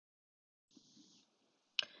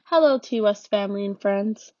Hello, T West family and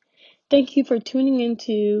friends. Thank you for tuning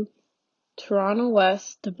into Toronto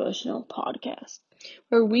West Devotional Podcast,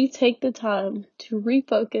 where we take the time to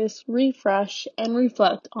refocus, refresh, and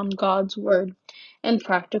reflect on God's Word and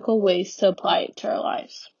practical ways to apply it to our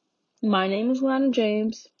lives. My name is Lana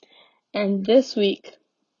James, and this week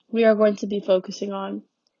we are going to be focusing on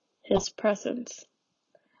His presence.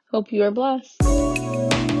 Hope you are blessed.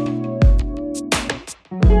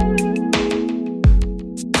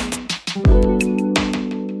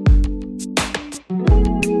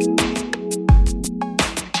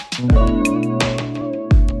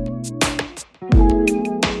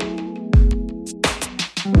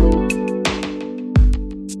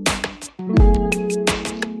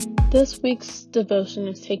 This week's devotion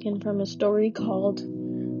is taken from a story called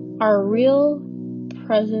Our Real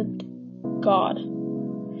Present God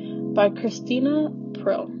by Christina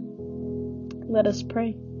Prill. Let us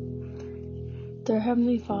pray. Dear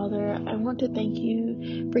Heavenly Father, I want to thank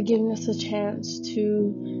you for giving us a chance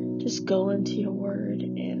to just go into your word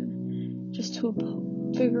and just to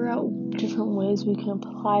figure out different ways we can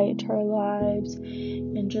apply it to our lives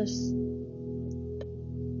and just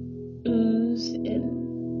ooze and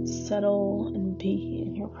settle and be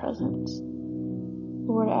in your presence.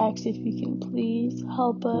 Lord, I ask if you can please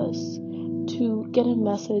help us to get a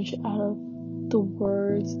message out of the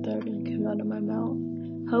words that are going to come out of my mouth.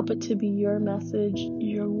 Help it to be your message,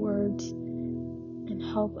 your words, and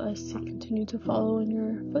help us to continue to follow in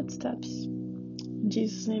your footsteps. In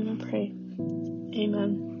Jesus' name I pray. Amen.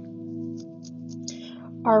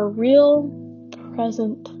 Our real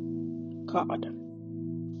present God.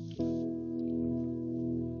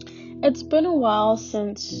 It's been a while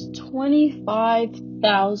since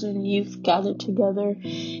 25,000 youth gathered together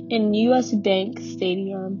in U.S. Bank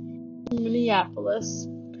Stadium in Minneapolis.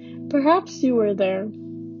 Perhaps you were there.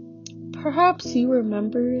 Perhaps you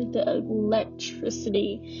remember the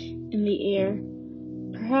electricity in the air.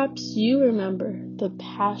 Perhaps you remember the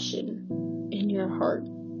passion in your heart.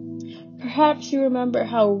 Perhaps you remember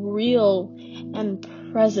how real and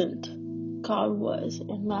present God was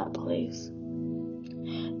in that place.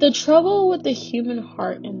 The trouble with the human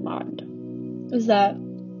heart and mind is that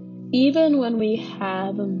even when we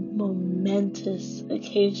have momentous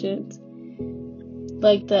occasions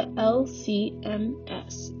like the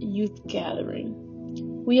LCMS youth gathering,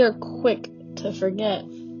 we are quick to forget.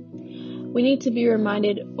 We need to be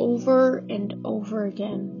reminded over and over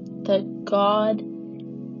again that God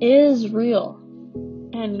is real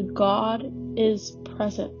and God is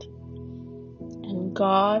present and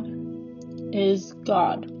God is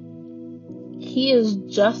God. He is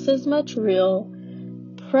just as much real,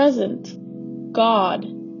 present God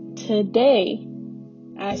today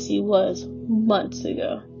as he was months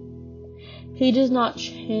ago. He does not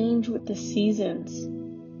change with the seasons.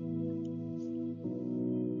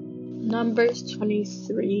 Numbers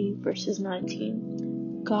 23 verses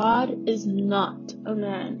 19. God is not a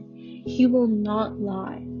man. He will not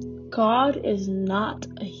lie. God is not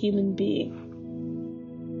a human being.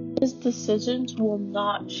 His decisions will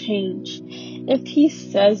not change. If he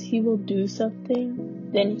says he will do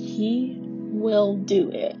something, then he will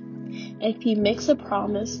do it. If he makes a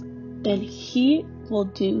promise, then he will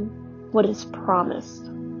do what is promised.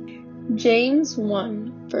 James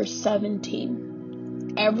 1 verse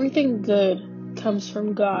 17. Everything good comes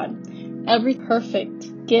from God. Every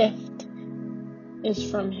perfect gift is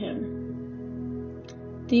from him.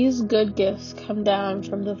 These good gifts come down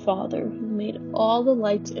from the Father who made all the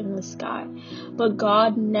lights in the sky, but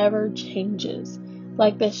God never changes.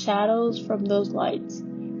 Like the shadows from those lights,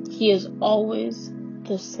 he is always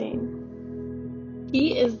the same.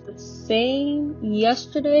 He is the same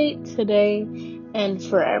yesterday, today, and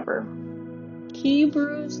forever.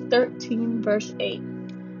 Hebrews 13 verse 8.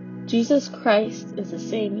 Jesus Christ is the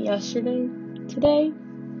same yesterday, today,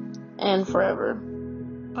 and forever.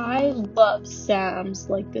 I love Psalms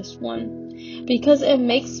like this one because it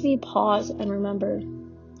makes me pause and remember.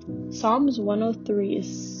 Psalms 103 is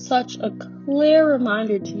such a clear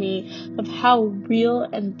reminder to me of how real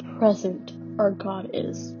and present our God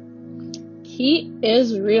is. He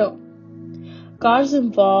is real. God is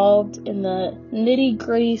involved in the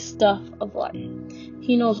nitty-gritty stuff of life.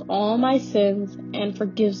 He knows all my sins and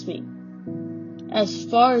forgives me as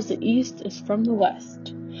far as the east is from the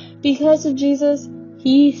west. Because of Jesus,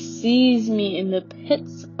 he sees me in the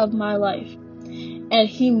pits of my life, and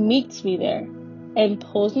he meets me there and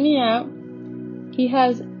pulls me out. He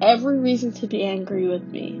has every reason to be angry with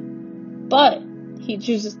me, but he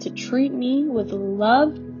chooses to treat me with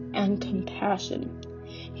love and compassion.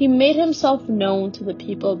 He made himself known to the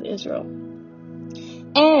people of Israel,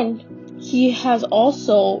 and He has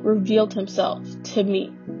also revealed himself to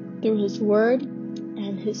me through his word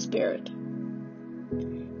and his spirit.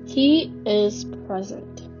 He is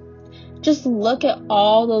present. Just look at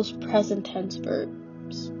all those present tense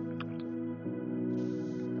verbs.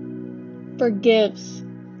 Forgives,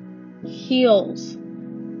 heals,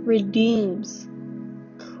 redeems,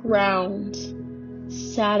 crowns,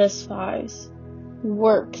 satisfies,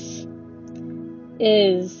 works,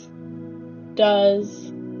 is,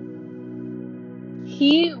 does.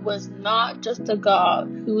 He was not just a God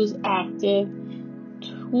who was active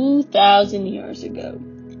 2,000 years ago.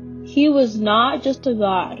 He was not just a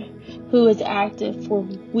God who was active for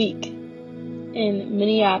a week in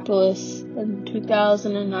Minneapolis in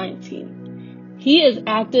 2019. He is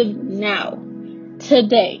active now,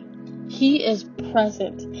 today. He is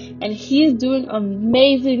present, and he is doing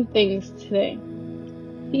amazing things today.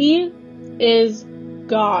 He is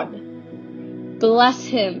God. Bless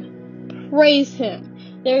him. Praise him.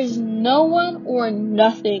 There is no one or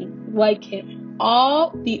nothing like him,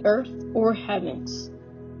 all the earth or heavens.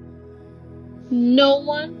 No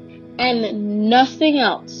one and nothing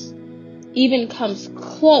else even comes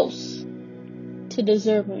close to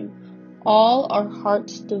deserving all our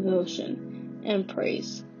heart's devotion and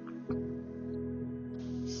praise.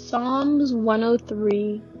 Psalms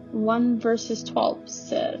 103, 1 verses 12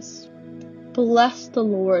 says, "Bless the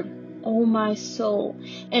Lord, O my soul,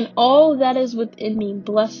 and all that is within me,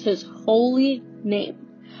 bless his holy name.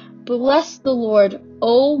 Bless the Lord,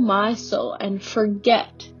 O my soul, and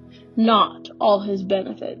forget not all his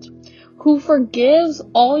benefits, who forgives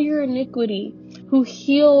all your iniquity, who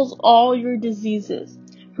heals all your diseases,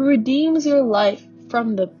 who redeems your life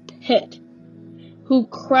from the pit, who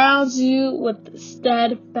crowns you with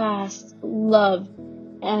steadfast love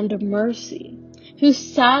and mercy, who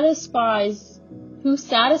satisfies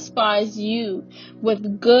you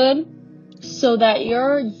with good so that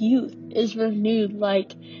your youth is renewed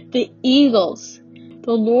like the eagles.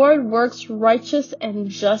 The Lord works righteousness and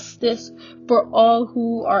justice for all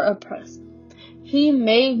who are oppressed. He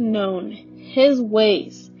made known his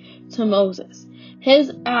ways to Moses,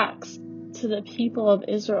 his acts to the people of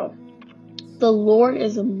Israel. The Lord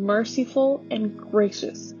is merciful and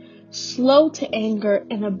gracious, slow to anger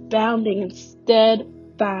and abounding in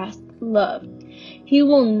steadfast love. He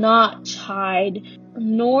will not chide,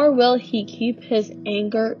 nor will he keep his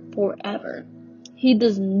anger forever. He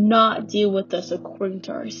does not deal with us according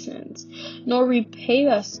to our sins, nor repay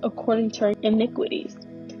us according to our iniquities.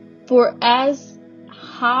 For as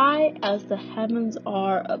high as the heavens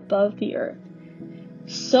are above the earth,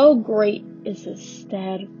 so great is his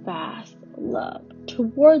steadfast love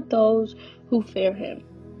toward those who fear him.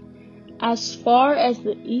 As far as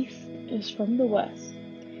the east is from the west,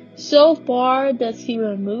 so far does he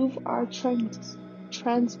remove our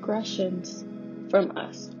transgressions from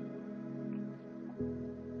us."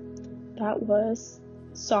 That was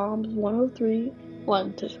Psalms 103,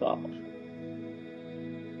 1 to 12.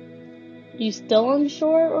 You still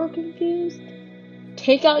unsure or confused?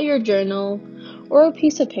 Take out your journal or a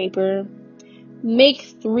piece of paper, make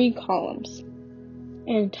 3 columns,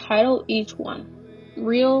 and title each one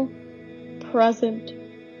Real, Present,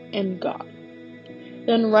 and God.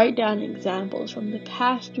 Then write down examples from the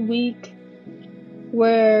past week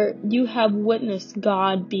where you have witnessed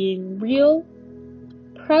God being real,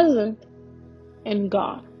 present, and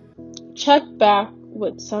God. Check back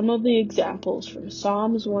with some of the examples from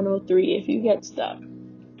Psalms 103 if you get stuck.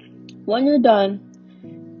 When you're done,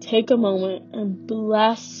 take a moment and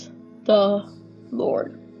bless the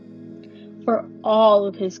Lord for all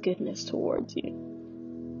of his goodness towards you.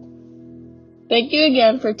 Thank you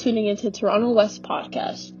again for tuning into Toronto West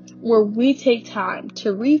Podcast, where we take time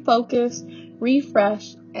to refocus,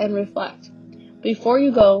 refresh, and reflect. Before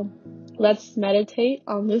you go, let's meditate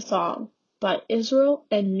on this song by Israel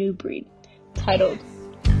and New Breed, titled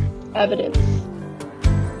Evidence.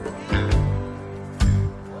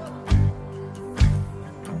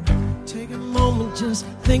 Take a moment, just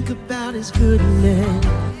think about his goodness.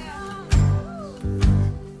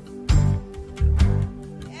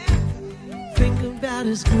 Think about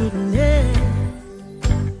his goodness.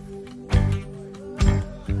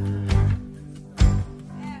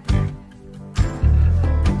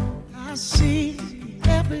 I see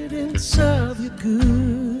evidence of your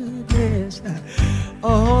goodness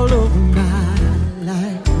all over my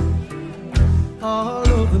life, all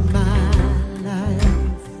over my life.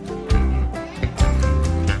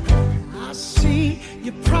 I see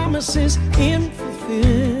your promises in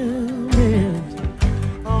fulfillment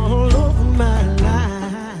all over my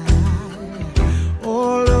life,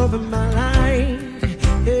 all over my life.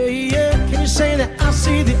 Yeah, yeah. Can you say that? I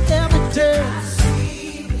see the evidence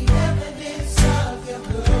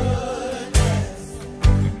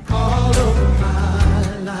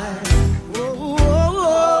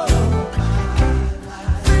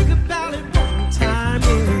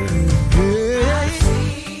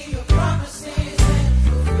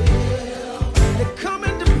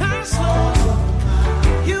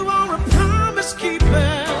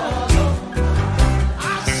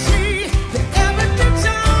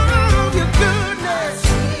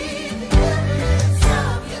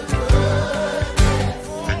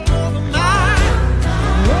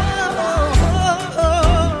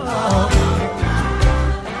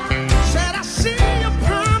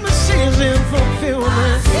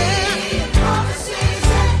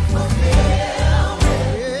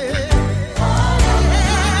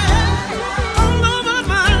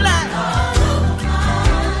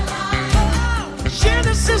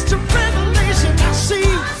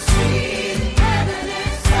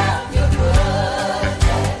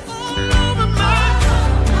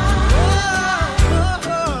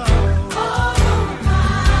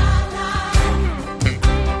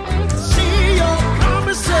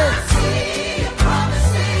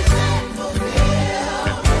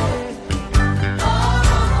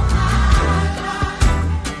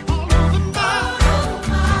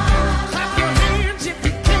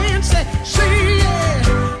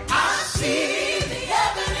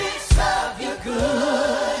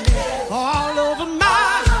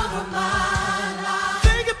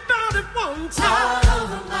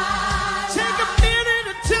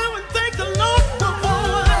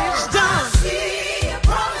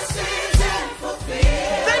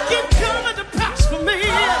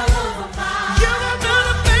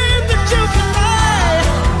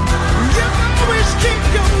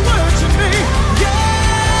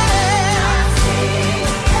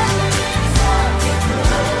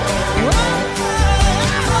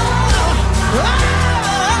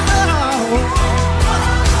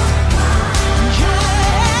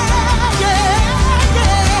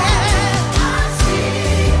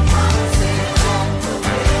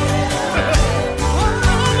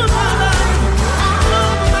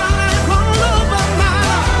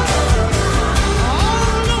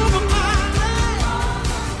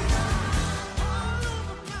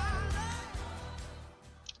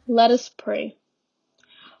Let us pray.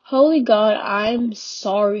 Holy God, I'm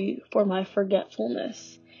sorry for my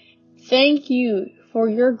forgetfulness. Thank you for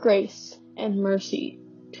your grace and mercy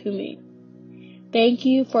to me. Thank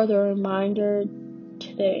you for the reminder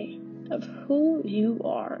today of who you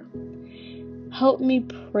are. Help me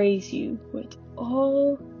praise you with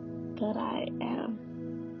all that I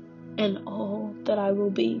am and all that I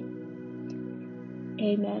will be.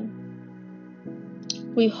 Amen.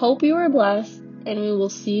 We hope you are blessed, and we will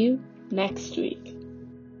see you next week.